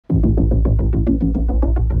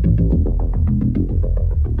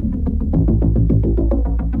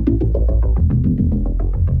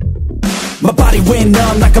feeling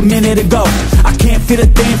numb like a minute ago. I can't feel a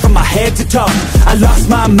thing from my head to toe. I lost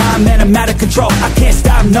my mind, man, I'm out of control. I can't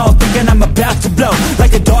stop, no, thinking I'm about to blow.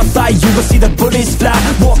 Like a dog fight, you will see the bullets fly.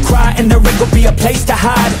 War cry, and there ain't gonna be a place to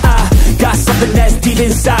hide. I got something that's deep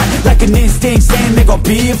inside, like an instinct saying there gon'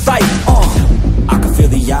 be a fight. I can feel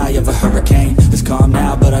the eye of a hurricane. It's calm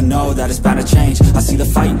now, but I know that it's bound to change. I see the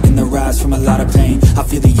fight in the rise from a lot of pain. I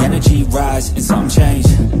feel the energy rise and something change.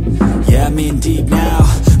 Yeah, I'm in deep now.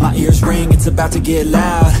 My ears ring, it's about to get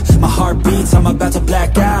loud. My heart beats, I'm about to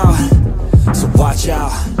black out. So watch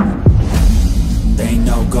out. There ain't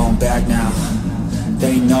no going back now.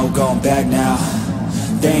 There ain't no going back now.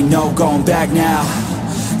 There ain't no going back now.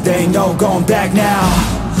 There ain't no going back now.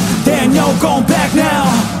 There ain't no going back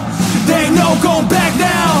now. There ain't no going back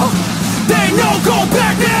now. There ain't no going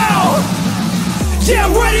back now. Yeah,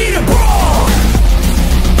 I'm ready to brawl.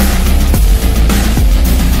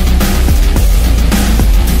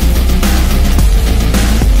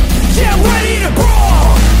 Yeah, I'm ready to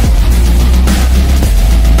brawl.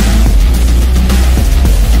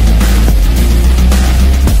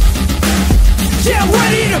 Yeah, I'm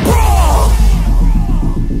ready to brawl.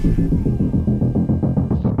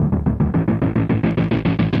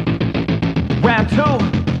 Round two.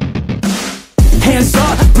 Hands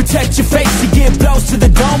up, protect your face. You get blows to the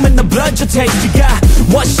dome and the blood you'll taste. You got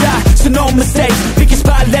one shot, so no mistakes. Pick your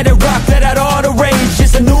spot, let it rock, let out all the rage.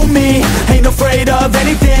 It's a new me, ain't afraid of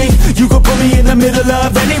anything. You can put me in the middle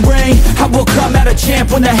of any ring. I will come out a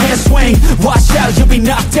champ when the hands swing. Watch out, you'll be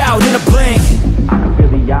knocked out in a blink. I can feel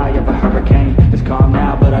the eye of a hurricane. It's calm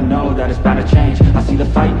now, but I know that it's bound to change. I see the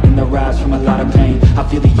fight in the rise from a lot of pain. I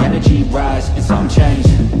feel the energy rise and something change.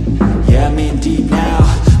 Yeah, I'm in deep now.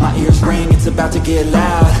 My ears ring, it's about to get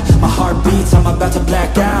loud. My heart beats, I'm about to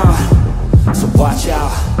black out. So watch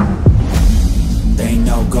out. There ain't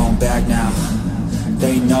no going back now.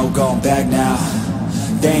 There ain't no going back now.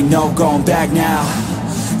 There ain't no going back now.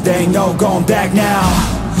 There ain't no going back now.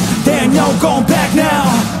 There ain't no going back now.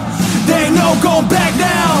 There ain't no going back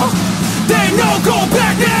now. There ain't no going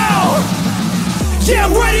back now. Yeah,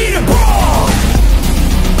 I'm ready to brawl.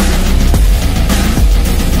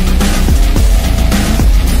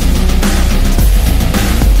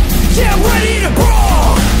 Yeah, I'm ready to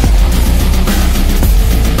brawl.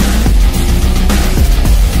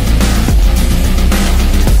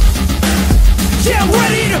 Yeah, I'm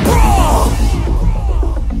ready to brawl.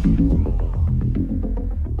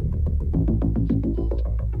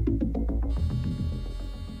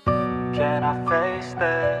 Can I face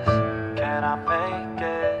this? Can I make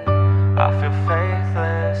it? I feel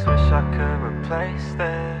faithless, wish I could replace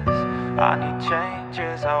this. I need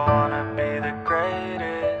changes, I wanna be the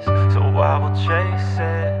greatest. So I will chase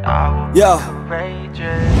it, I will be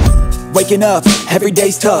courageous. Waking up, every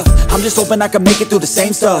day's tough. I'm just hoping I can make it through the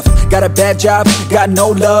same stuff. Got a bad job, got no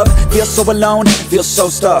love. Feel so alone, feel so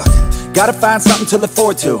stuck. Gotta find something to look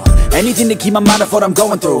forward to. Anything to keep my mind off what I'm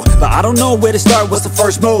going through. But I don't know where to start, what's the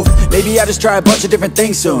first move? Maybe I just try a bunch of different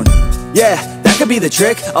things soon. Yeah, that could be the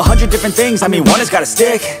trick. 100 different things, I mean one has gotta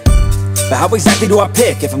stick. But how exactly do I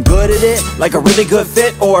pick? If I'm good at it, like a really good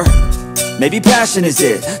fit, or maybe passion is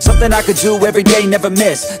it? Something I could do every day, never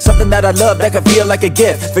miss. Something that I love, that could feel like a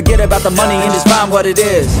gift. Forget about the money and just find what it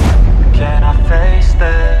is. Can I face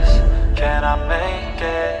this? Can I make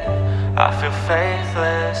it? I feel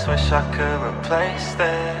faithless, wish I could replace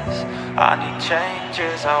this. I need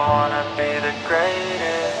changes, I wanna be the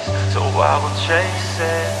greatest. So I will chase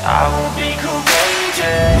it, I will be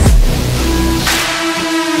courageous.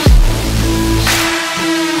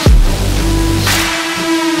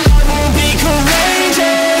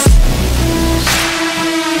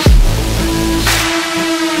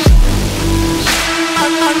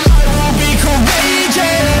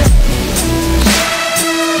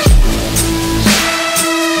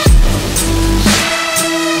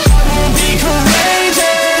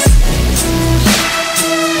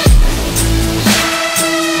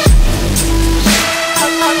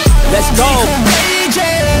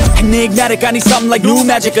 Enigmatic, I need something like new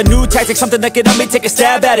magic, a new tactic, something that can help me take a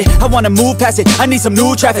stab at it. I wanna move past it, I need some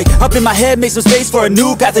new traffic. Up in my head, make some space for a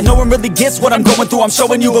new path. And no one really gets what I'm going through, I'm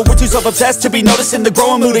showing you. But we're too self-obsessed to be noticing the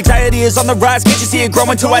growing mood. Anxiety is on the rise, can't you see it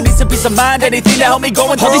growing too? I need some peace of mind, anything to help me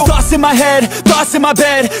going through. All these thoughts in my head, thoughts in my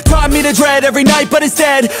bed, taught me to dread every night, but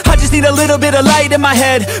instead I just need a little bit of light in my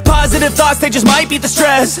head. Positive thoughts, they just might beat the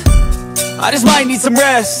stress. I just might need some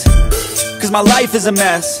rest, cause my life is a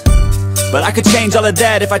mess. But I could change all of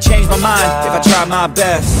that if I change my mind, if I try my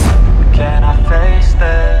best. Can I face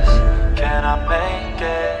this? Can I make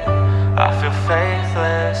it? I feel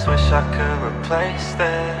faithless, wish I could replace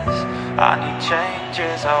this. I need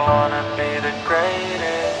changes, I wanna be the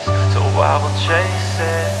greatest. so I will chase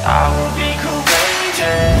it. I will be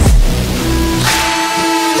courageous.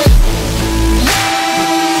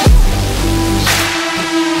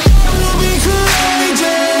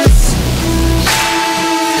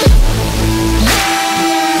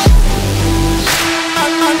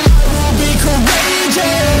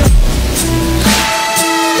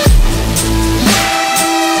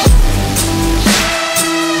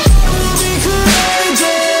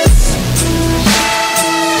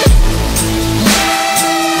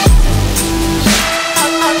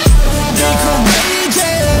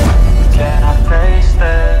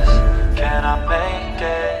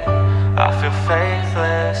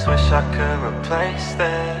 Faithless, wish I could replace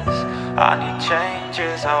this. I need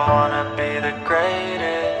changes, I wanna be the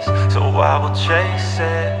greatest, so I will chase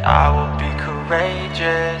it, I will be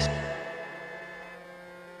courageous.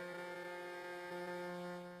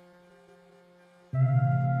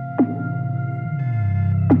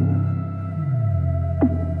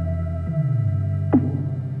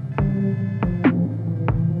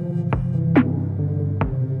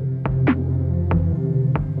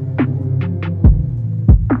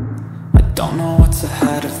 Don't know what's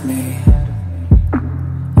ahead of me.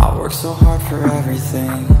 I work so hard for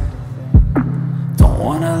everything. Don't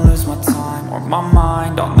wanna lose my time or my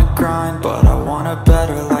mind on the grind, but I want a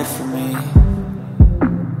better life for me.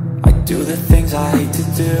 I do the things I hate to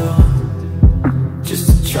do, just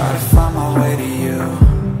to try to find my way to you.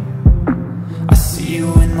 I see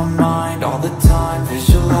you in my mind all the time,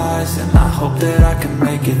 visualize, and I hope that I can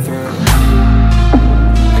make it through.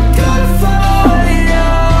 I gotta follow you.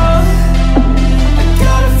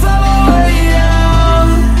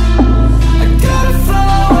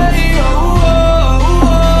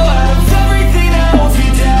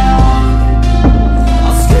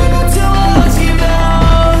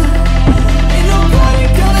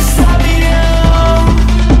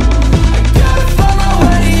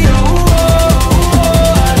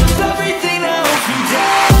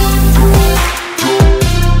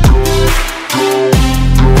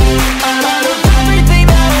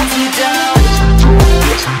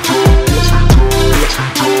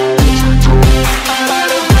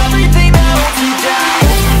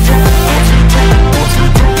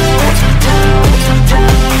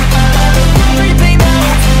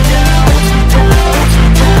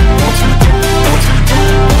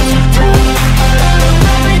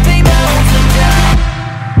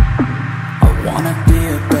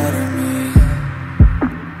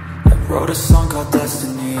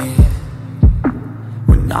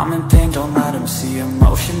 I'm in pain, don't let them see.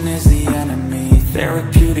 Emotion is the enemy,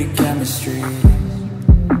 therapeutic chemistry.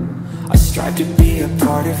 I strive to be a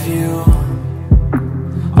part of you.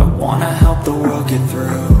 I wanna help the world get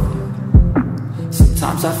through.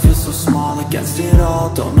 Sometimes I feel so small against it all,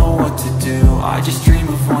 don't know what to do. I just dream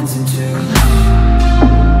of ones and twos.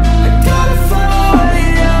 I gotta follow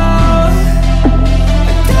you.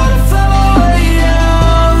 I gotta follow you.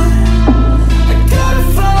 I gotta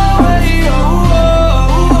follow you.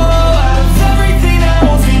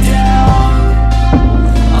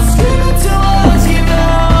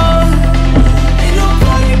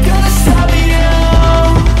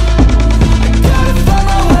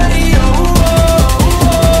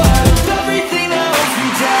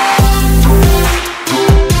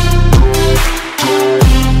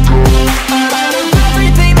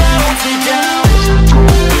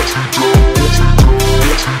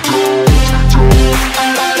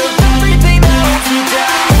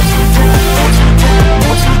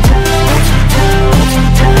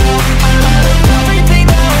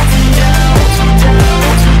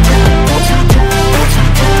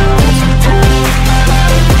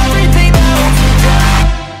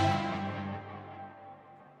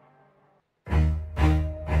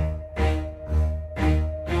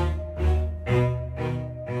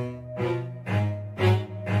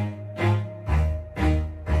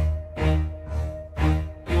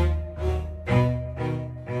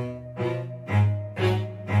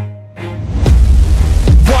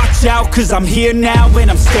 Out, cause I'm here now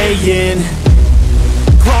and I'm staying.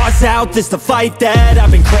 Claws out, this the fight that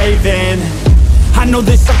I've been craving. I know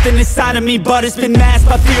there's something inside of me, but it's been masked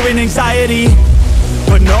by fear and anxiety.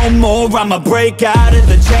 But no more, I'ma break out of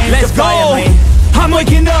the chains. Let's defiantly. Go! I'm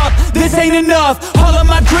waking up, this ain't enough. All of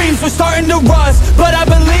my dreams were starting to rust, but I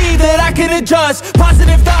believe that I can adjust.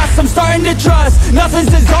 Positive thoughts, I'm starting to trust.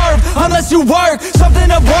 Nothing's deserved unless you work.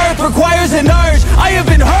 Something of worth requires an urge. I have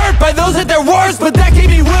been hurt by those at their worst, but that gave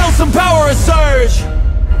me will, some power, a surge.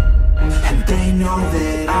 And they know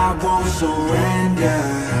that I won't surrender,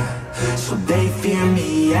 so they fear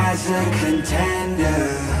me as a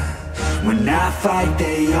contender. When I fight,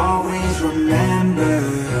 they always remember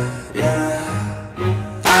yeah.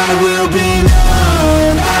 I will be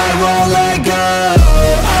known, I won't let go.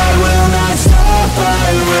 I will not stop,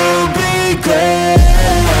 I will be great.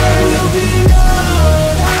 I will be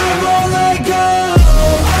known, I won't let go.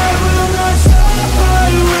 I will not stop, I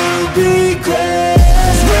will be great.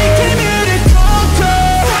 'Cause we came here to conquer,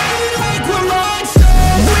 fighting like we're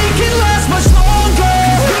monsters. We can last much longer,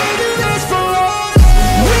 we do this for honor.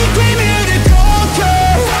 We came here to conquer,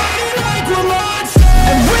 fighting like we're monsters.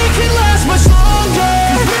 And we can last much longer,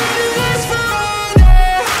 we do this for honor.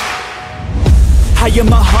 I am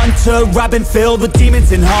a hunter, I've been filled with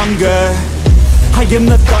demons and hunger. I am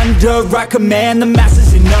the thunder, I command the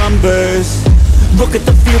masses in numbers. Look at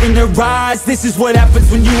the fear in their eyes, this is what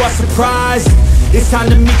happens when you are surprised. It's time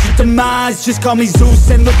to meet your demise, just call me Zeus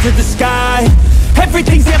and look to the sky.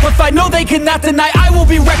 Everything's amplified, no they cannot deny. I will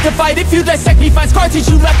be rectified, if you dissect me, find scars that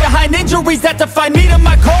you left behind. Injuries that define me to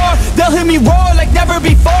my core, they'll hear me roar like never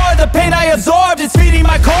before. The pain I absorbed, it's feeding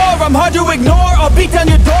my core. I'm hard to ignore, I'll beat down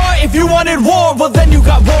your door. If you wanted war, well then you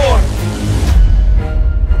got war.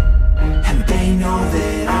 And they know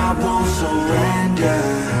that I won't surrender,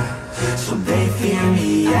 so they fear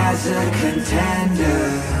me as a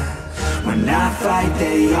contender. When I fight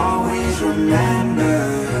they always remember,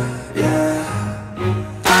 yeah.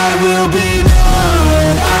 I will be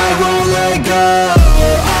known, I won't let go.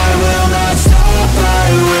 I will not stop, I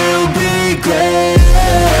will be great.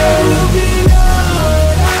 I will be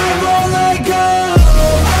known, I won't let go.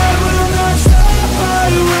 I will not stop, I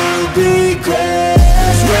will be great.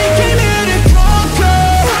 'Cause we came here to conquer,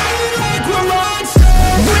 fighting like we're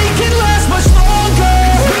monsters. We can last much longer,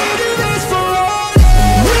 we do this for honor.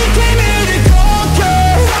 We came here to conquer,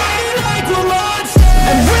 fighting like we're monsters.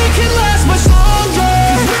 And we can last much longer,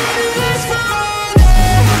 'cause we do this for honor.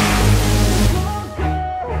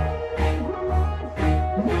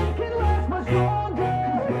 We can last much longer,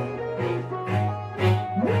 'cause we do this for honor.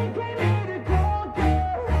 We came here to conquer,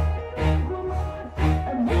 fighting like we're monsters.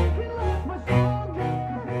 And we can last much longer.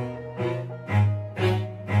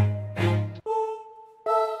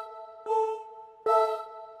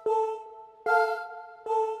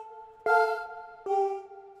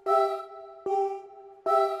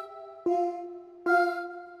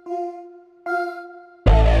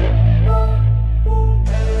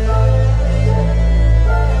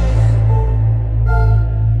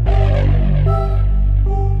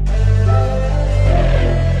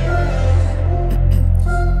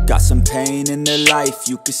 Got some pain in their life,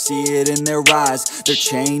 you can see it in their eyes. They're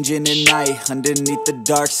changing at night, underneath the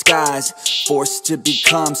dark skies. Forced to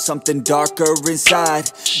become something darker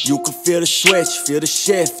inside. You can feel the switch, feel the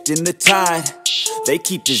shift in the tide. They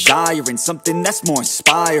keep desiring something that's more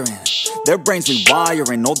inspiring. Their brains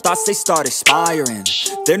rewiring, old thoughts they start expiring.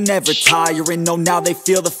 They're never tiring, no now they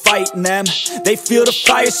feel the fight in them. They feel the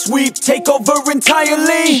fire sweep, take over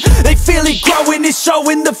entirely. They feel it growing, it's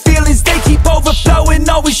showing the feelings. They keep overflowing,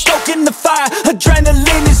 always stoking the fire.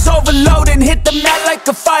 Adrenaline is overloading, hit the mat like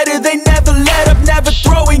a fighter. They never let up, never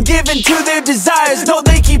throwing, giving to their desires. No,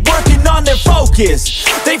 they keep working on their focus.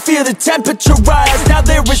 They feel the temperature rise, now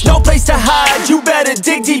there is no place to hide. You better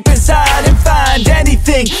dig deep inside and find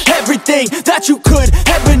anything, everything that you could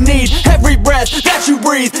ever need. Every breath that you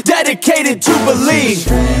breathe, dedicated to believe.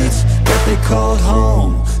 Streets that they called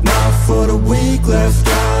home, not for the weak, left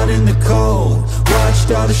out in the cold.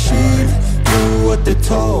 Watched all the sheep do what they're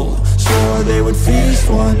told, swore they would feast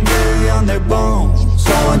one day on their bones.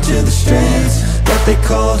 Going to the streets that they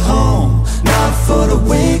called home, not for the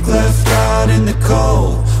weak, left out in the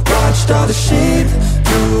cold. Watched all the sheep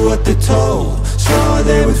do what they're told, swore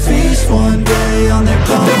they would feast one day on their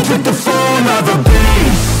bones. They took the form of a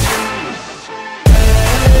beast.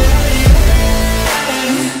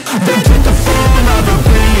 They took the form of a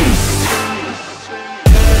beast.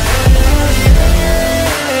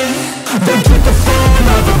 They took the form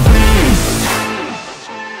of a beast.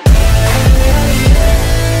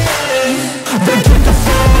 They took the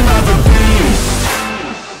form of a beast.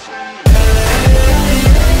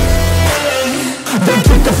 They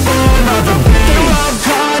took the form of a beast. They're all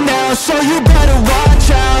gone now, so you better watch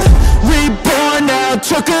out. Reborn now,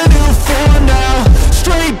 took a new form now.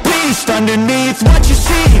 Straight beast underneath what you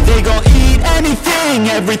see. They gon' eat anything,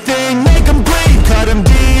 everything, make them bleed, cut them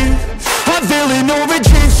deep. A villain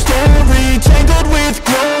origin story, tangled with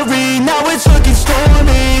glory, now it's looking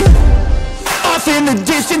stormy. Off in the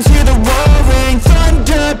distance, hear the roaring,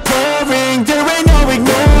 thunder pouring, there ain't no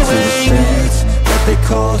ignoring. Streets that they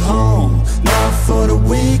called home, not for the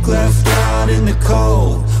weak, left out in the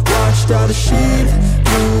cold. Watched all the sheep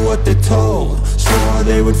do what they're told, swore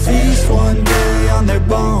they would feast one day on their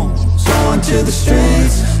bones. Going to the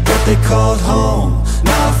streets that what they called home.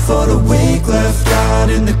 Not for the weak, left out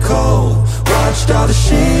in the cold. Watched all the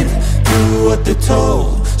sheep do what they're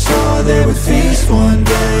told. Swore they would feast one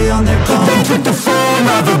day on their bones. They took the form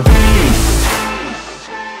of a beast.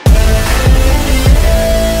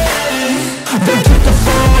 They took the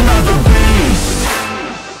form of a beast.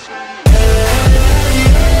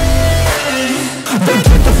 They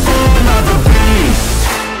took the form of a beast.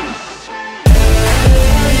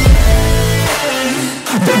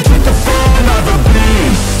 They took the form of a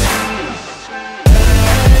beast.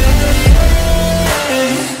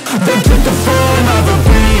 They took the form of a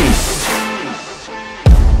beast.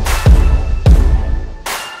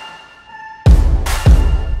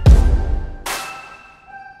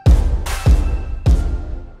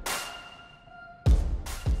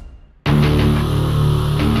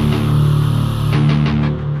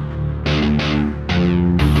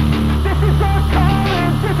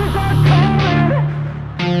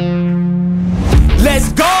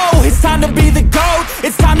 Let's go, it's time to be the GOAT.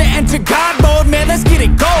 It's time to enter God mode, man, let's get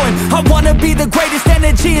it going. I wanna be the greatest,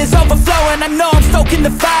 energy is overflowing. I know I'm stoking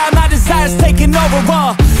the fire, my desire's taking over,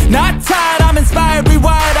 not tired, I'm inspired,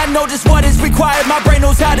 rewired. I know just what is required, my brain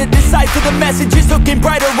knows how to decipher. The message is looking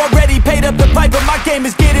brighter, already paid up the pipe, but my game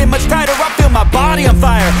is getting much tighter. I feel my body on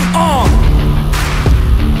fire,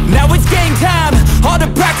 now it's game time, all the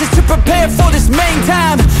practice to prepare for this main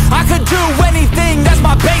time. I could do anything, that's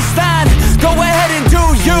my baseline. Go ahead and do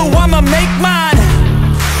you, I'ma make mine.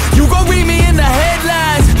 You gon' read me in the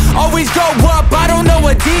headlines. Always go up, I don't know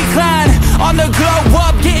a decline. On the glow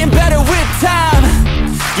up, getting better with time.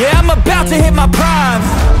 Yeah, I'm about to hit my prime.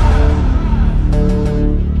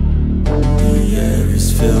 The air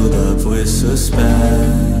is filled up with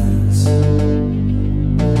suspense.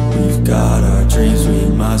 We've got our dreams we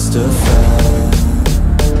must defend,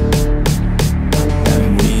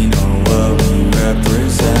 and we know what we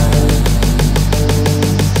represent.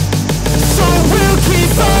 So we'll keep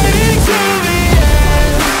fighting till the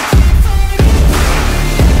end,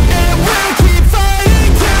 and we'll keep fighting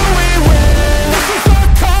till we win. This is our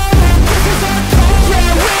calling, this is our calling.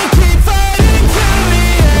 Yeah, we'll keep fighting till the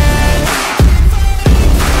end,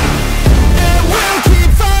 and we'll keep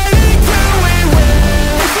fighting till we win.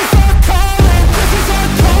 This is our calling, this is our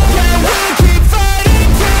calling. Yeah, we'll keep fighting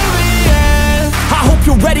till the end. I hope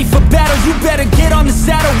you're ready for battle, you better get on the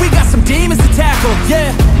saddle. We got some demons to tackle, yeah.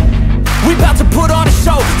 We bout to put on a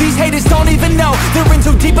show, these haters don't even know. They're in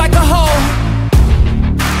too deep like a hole,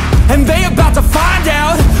 and they about to find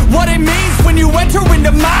out what it means when you enter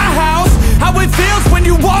into my house. How it feels when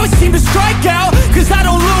you always seem to strike out. Cause I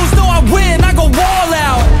don't lose, no I win, I go all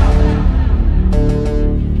out.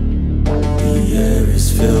 The air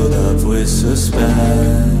is filled up with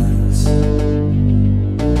suspense.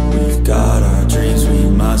 We've got our dreams we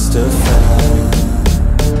must defend,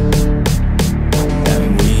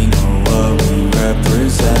 and we know what we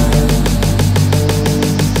represent.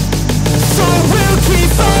 So we'll keep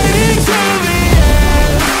fighting till the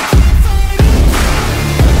end,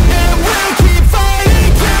 and we'll keep fighting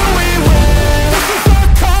till we win. This is our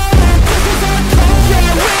calling, this is our calling. Yeah,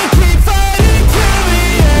 we'll keep fighting till the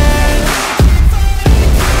end,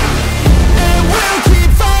 and we'll keep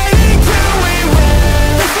fighting till we win.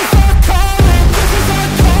 This is our calling, this is our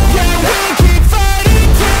calling. Yeah, we'll keep fighting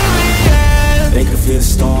till the end. They can feel the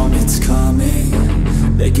storm, it's coming.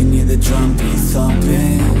 They can hear the drum beat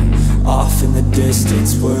thumping. Off in the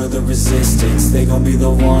distance, we're the resistance. They gon' be the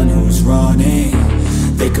one who's running.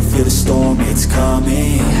 They can feel the storm, it's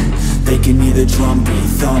coming. They can hear the drum beat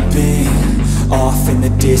thumping. Off in the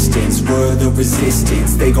distance, we're the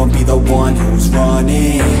resistance. They gon' be the one who's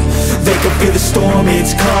running. They can feel the storm,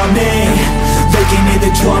 it's coming. They can hear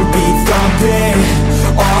the drum beat thumping.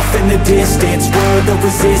 Off in the distance, we're the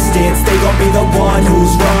resistance. They gon' be the one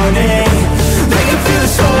who's running. They can feel the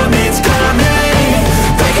storm, it's coming.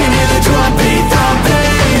 They can hear the drum beat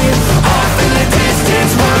thumping. Off in the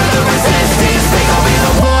distance, we're the resistance. They gon' be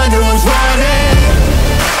the one who's running.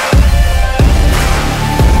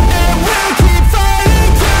 And we'll keep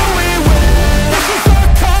fighting till we win. This is our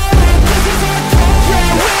calling, this is our calling. Yeah,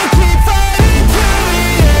 we'll keep fighting till the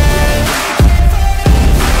end,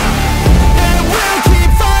 and we'll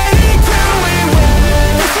keep fighting till we win.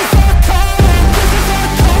 This is our calling, this is our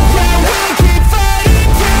calling. Yeah, we'll keep fighting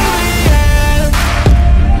till the end.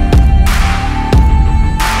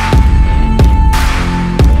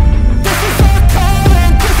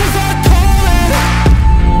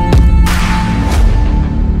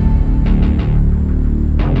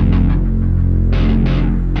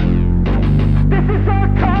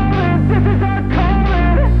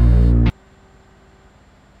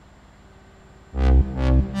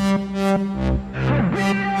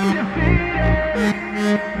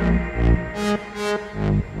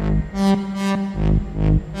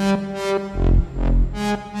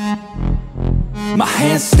 My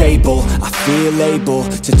hands stable, I feel able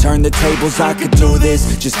to turn the tables, I could do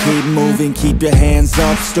this. Just keep moving, keep your hands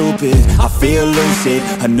up, stupid. I feel lucid,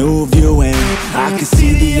 a new view, and I can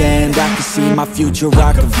see the end, I can see my future,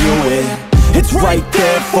 I can view it. It's right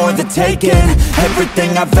there for the taking.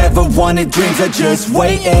 Everything I've ever wanted, dreams are just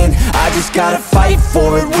waiting. I just gotta fight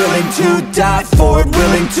for it, willing to die for it,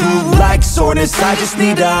 willing to like soreness, I just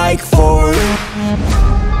need a hike for it.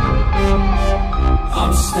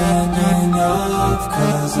 I'm standing up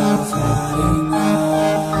 'cause I've had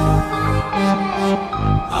enough.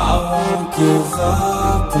 I won't give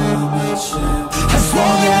up, I'm a champion. As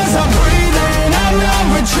long as I'm breathing, I'm not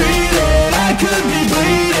retreating. I could be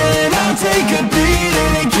bleeding, I'll take a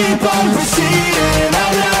beating and keep on proceeding.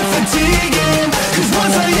 I'm not fatiguing, 'cause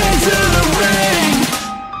once I enter the ring,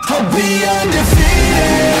 I'll be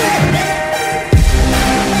undefeated.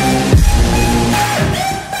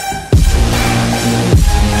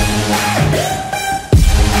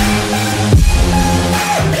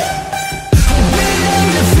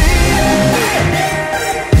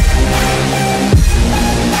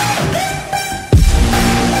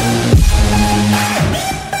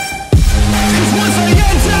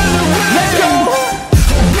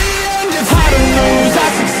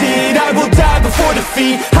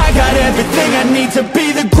 I got everything I need to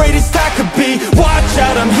be the greatest I could be. Watch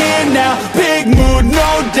out, I'm here now. Big mood, no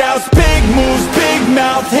doubts. Big moves, big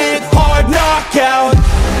mouth. Hit hard, knockout.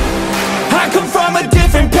 I come from a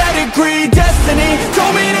different pedigree. Destiny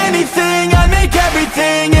don't mean anything. I make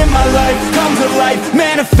everything in my life come to life.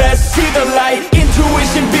 Manifest, see the light.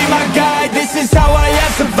 Intuition be my guide. This is how I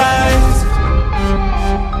have survived.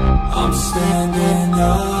 I'm standing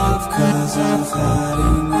up 'cause I've had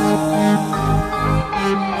enough.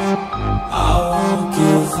 I won't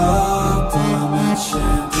give up, I'm a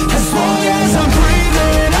champion. As long as I'm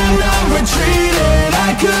breathing, I'm not retreating. I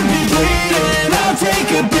could be bleeding, I'll take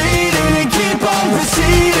a beating and keep on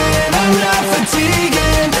proceeding. I'm not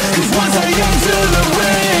fatiguing, 'cause once I enter the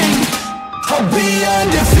ring, I'll be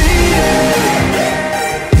undefeated.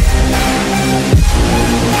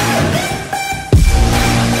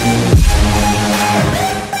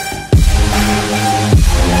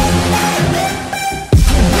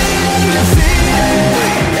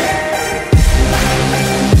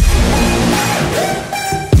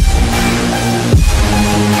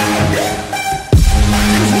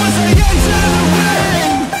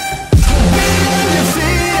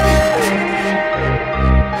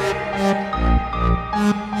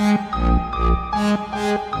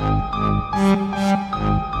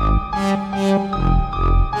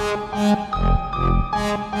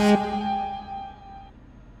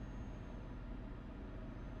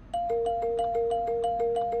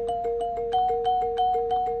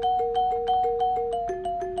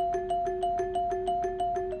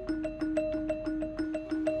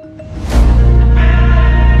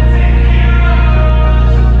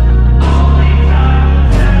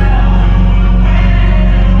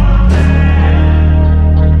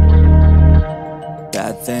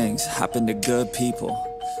 Happen to good people.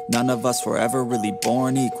 None of us were ever really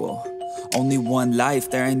born equal. Only one life,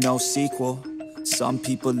 there ain't no sequel. Some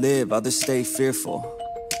people live, others stay fearful.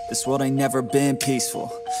 This world ain't never been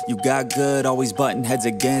peaceful. You got good, always butting heads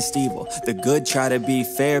against evil. The good try to be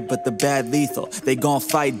fair, but the bad lethal. They gon'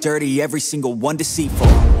 fight dirty, every single one deceitful.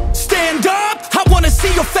 Stand up, I wanna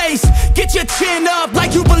see your face. Get your chin up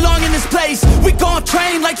like you belong in this place. We gon'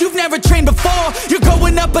 train like you've never trained before. You're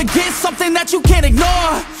going up against something that you can't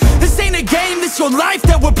ignore. This ain't a game, this your life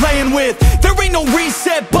that we're playing with. There ain't no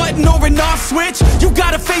reset button or an off switch. You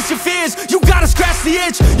gotta face your fears, you gotta scratch the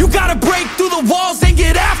itch. You gotta break through the walls and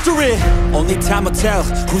get after it. Only time will tell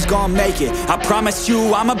who's gonna make it. I promise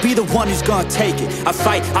you, I'ma be the one who's gonna take it. I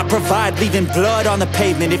fight, I provide, leaving blood on the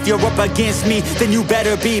pavement. If you're up against me, then you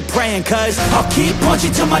better be praying. 'Cause I'll keep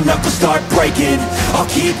punching till my knuckles start breaking. I'll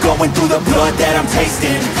keep going through the blood that I'm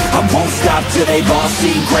tasting. I won't stop till they've all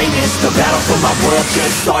seen greatness. The battle for my world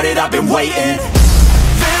just started, I've been waiting.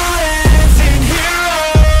 Villains and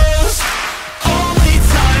heroes, only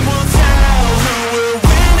time will tell who will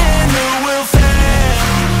win and who will fail.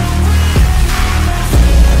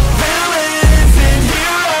 Villains and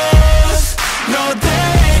heroes, no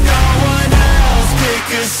there ain't no one else. Pick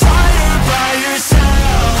a side by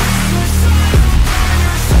yourself.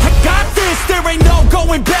 I got this, there ain't no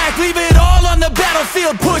going back. Leave it all on the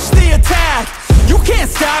battlefield, push the attack. You can't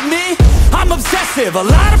stop me, I'm obsessive. A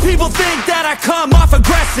lot of people think that I come off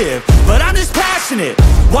aggressive, but I'm just passionate. passionate.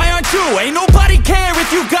 Why aren't you? Ain't nobody care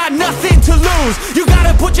if you got nothing to lose. You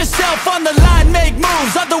gotta put yourself on the line, make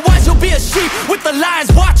moves. Otherwise you'll be a sheep with the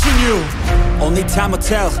lions watching you. Only time will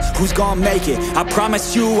tell who's gonna make it. I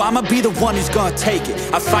promise you, I'ma be the one who's gonna take it.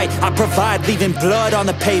 I fight, I provide, leaving blood on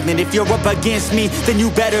the pavement. If you're up against me, then you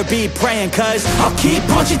better be praying. Cause I'll keep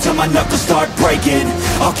punching till my knuckles start breaking.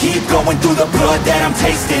 I'll keep going through the blood that I'm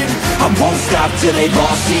tasting. I won't stop till they've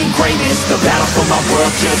all seen greatness. The battle for my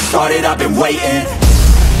world just started, I've been waiting.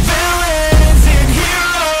 Villains and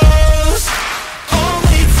heroes,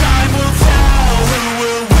 only time will tell who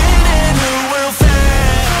will win and who will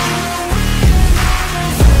fail.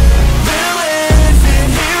 Villains and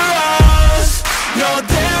heroes, no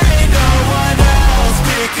there ain't no one else.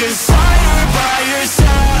 Pick a side or by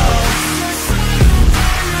yourself.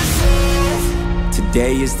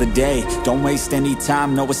 today is the day. Don't waste any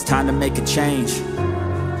time, no, it's time to make a change.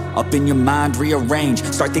 Up in your mind, rearrange.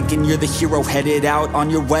 Start thinking you're the hero headed out on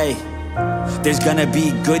your way. There's gonna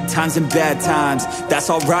be good times and bad times. That's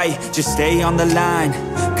alright, just stay on the line.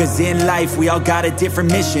 Cause in life we all got a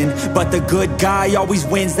different mission, but the good guy always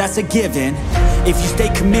wins, that's a given. If you stay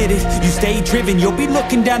committed, you stay driven, you'll be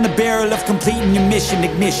looking down the barrel of completing your mission.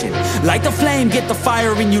 Ignition, light the flame, get the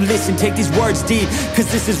fire and you listen. Take these words deep,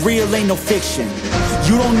 cause this is real, ain't no fiction.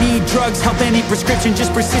 You don't need drugs, help, any prescription.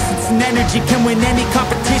 Just persistence and energy can win any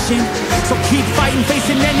competition. So keep fighting,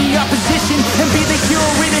 facing any opposition, and be the hero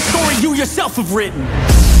in a story you yourself have written.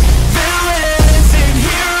 Villains and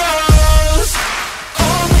heroes,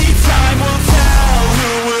 only time will tell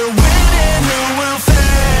who will win and who will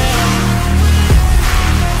fail.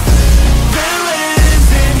 Villains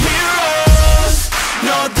and heroes,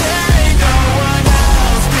 no there ain't no one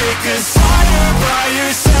else. Pick a side by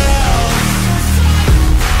yourself.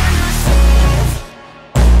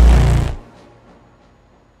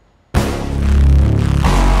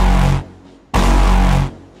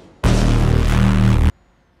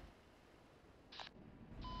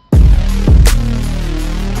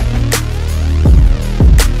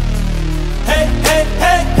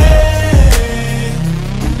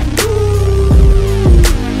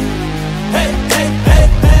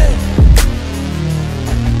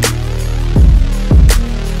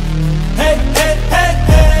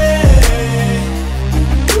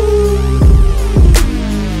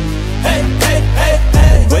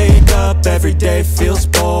 Every day feels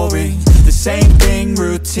boring, the same thing,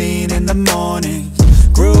 routine in the morning.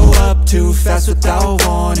 Grew up too fast without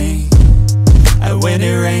warning, and when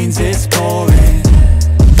it rains it's pouring.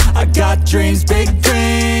 I got dreams, big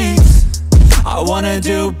dreams, I wanna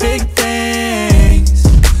do big things,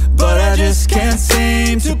 but I just can't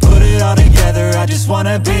seem to put it all together. I just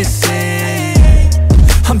wanna be seen.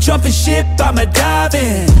 I'm jumping ship, I'm a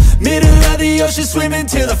diving, middle of the ocean, swimming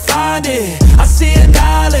till I find it. I see an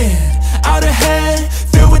island out ahead,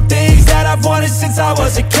 filled with things that I've wanted since I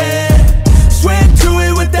was a kid. Swim to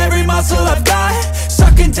it with every muscle I've got,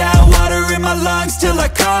 sucking down water in my lungs till I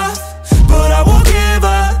cough. But I won't give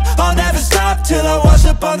up, I'll never stop till I wash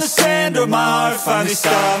up on the sand or my heart finally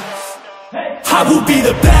stops. I will be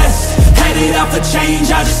the best, headed out for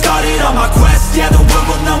change, I just started on my quest. Yeah, the world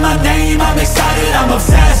will know my name, I'm excited, I'm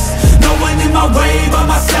obsessed. No one in my way but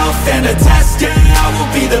myself and a test. Yeah, I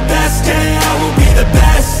will be the best, yeah, I will be the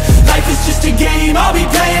best. Life is just a game, I'll be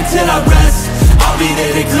playing till I rest. I'll be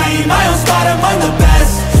there to claim my own spot among the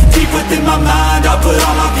best. Deep within my mind, I'll put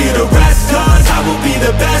all my fear to rest. Cause I will be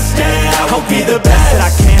the best, yeah, I will be the best. I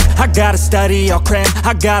can, I gotta study, I'll cram,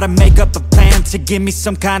 I gotta make up a plan to give me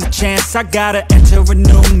some kind of chance. I gotta enter a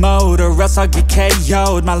new mode or else I'll get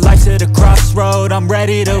KO'd. My life's at a crossroad, I'm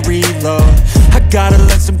ready to reload. I gotta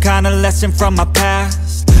learn some kind of lesson from my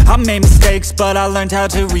past. I made mistakes but I learned how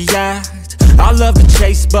to react. I love the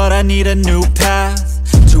chase but I need a new path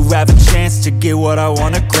to have a chance to get what I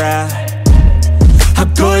wanna grab. A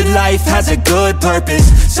good life has a good purpose,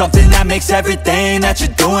 something that makes everything that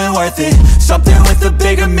you're doing worth it. Something with a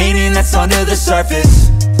bigger meaning that's under the surface,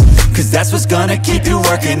 cause that's what's gonna keep you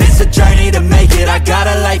working. It's a journey to make it, I got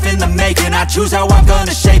a life in the making. I choose how I'm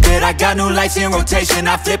gonna shape it, I got new lights in rotation.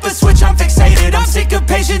 I flip a switch, I'm fixated, I'm sick of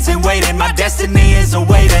patience and waiting. My destiny is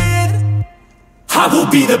awaiting. I will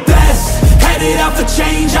be the best, headed out for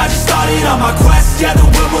change, I just started on my quest. Yeah, the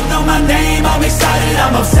world will know my name, I'm excited,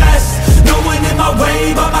 I'm obsessed. No one in my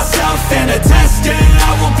way but myself and a test. Yeah,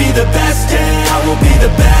 I will be the best, yeah, I will be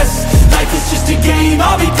the best. Life is just a game,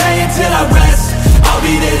 I'll be playing till I rest. I'll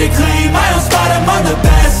be there to claim my own spot among the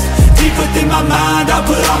best. Deep within my mind, I'll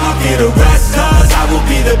put all my fear to rest. Cause I will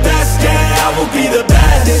be the best, yeah, I will be the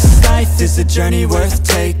best. This life is a journey worth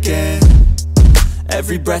taking,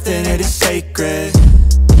 every breath in it is sacred.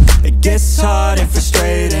 It gets hard and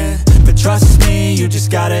frustrating, but trust me,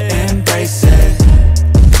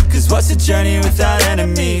 a journey without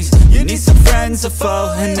enemies. You need some friends, a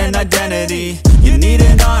foe, and an identity. You need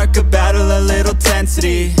an arc, a battle, a little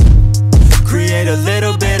tensity. Create a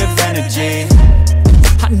little bit of energy.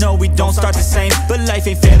 I know we don't start the same, but life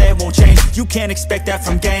ain't fair, that won't change. You can't expect that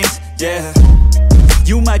from games, yeah.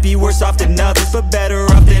 You might be worse off than others, but better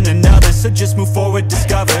off than another. So just move forward,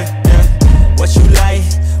 discover, yeah. What you like,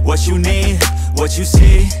 what you need, what you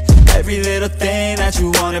see. Every little thing that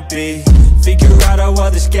you wanna be. Figure out how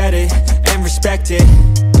others get it, and respect it.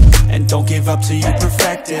 And don't give up till you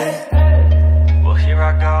perfect it. Well, here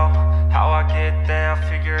I go, how I get there, I'll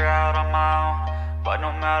figure out on my own. But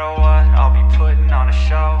no matter what, I'll be putting on a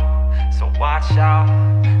show. So watch out,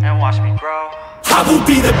 and watch me grow. I will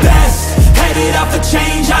be the best, headed out for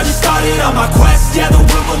change. I just started on my quest. Yeah, the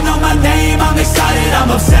world will know my name. I'm excited, I'm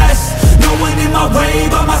obsessed. No one in my way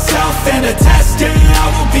but myself and a test. Yeah, I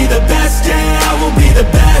will be the best, yeah, I will be the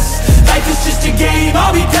best. Life is just a game,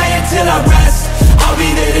 I'll be playing till I rest. I'll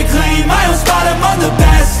be there to claim my own spot among the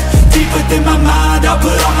best. Deep within my mind, I'll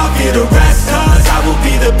put all my fear to rest. Cause I will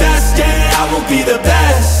be the best, yeah, I will be the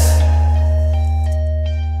best.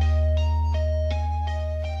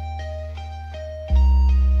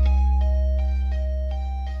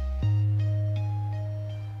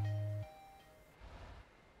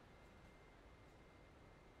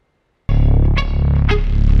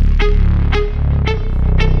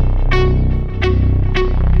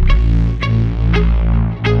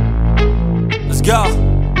 Go.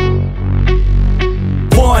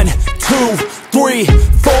 1, 2, 3,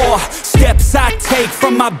 4 steps I take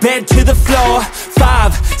from my bed to the floor.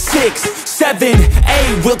 5, 6, 7,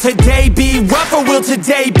 8. Will today be rough or will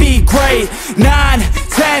today be great? 9,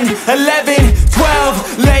 10, 11,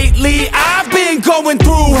 12. Lately I've been going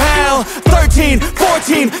through hell. 13,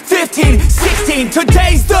 14, 15, 16.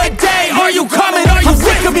 Today's the day. Are you coming? Are you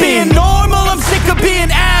sick of being normal? I'm sick of being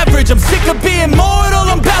average. I'm sick of being mortal.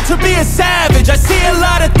 I'm about to be a savage. I see a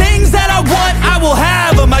lot of things that I want, I will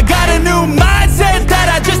have them. I got a new mindset that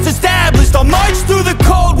I just established. I'll march through the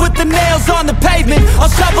cold with the nails on the pavement.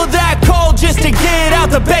 I'll shovel that coal just to get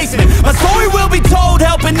out the basement. My story will be told,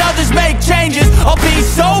 helping others make changes. I'll be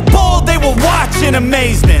so bold they will watch in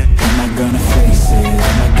amazement. Am I gonna face it?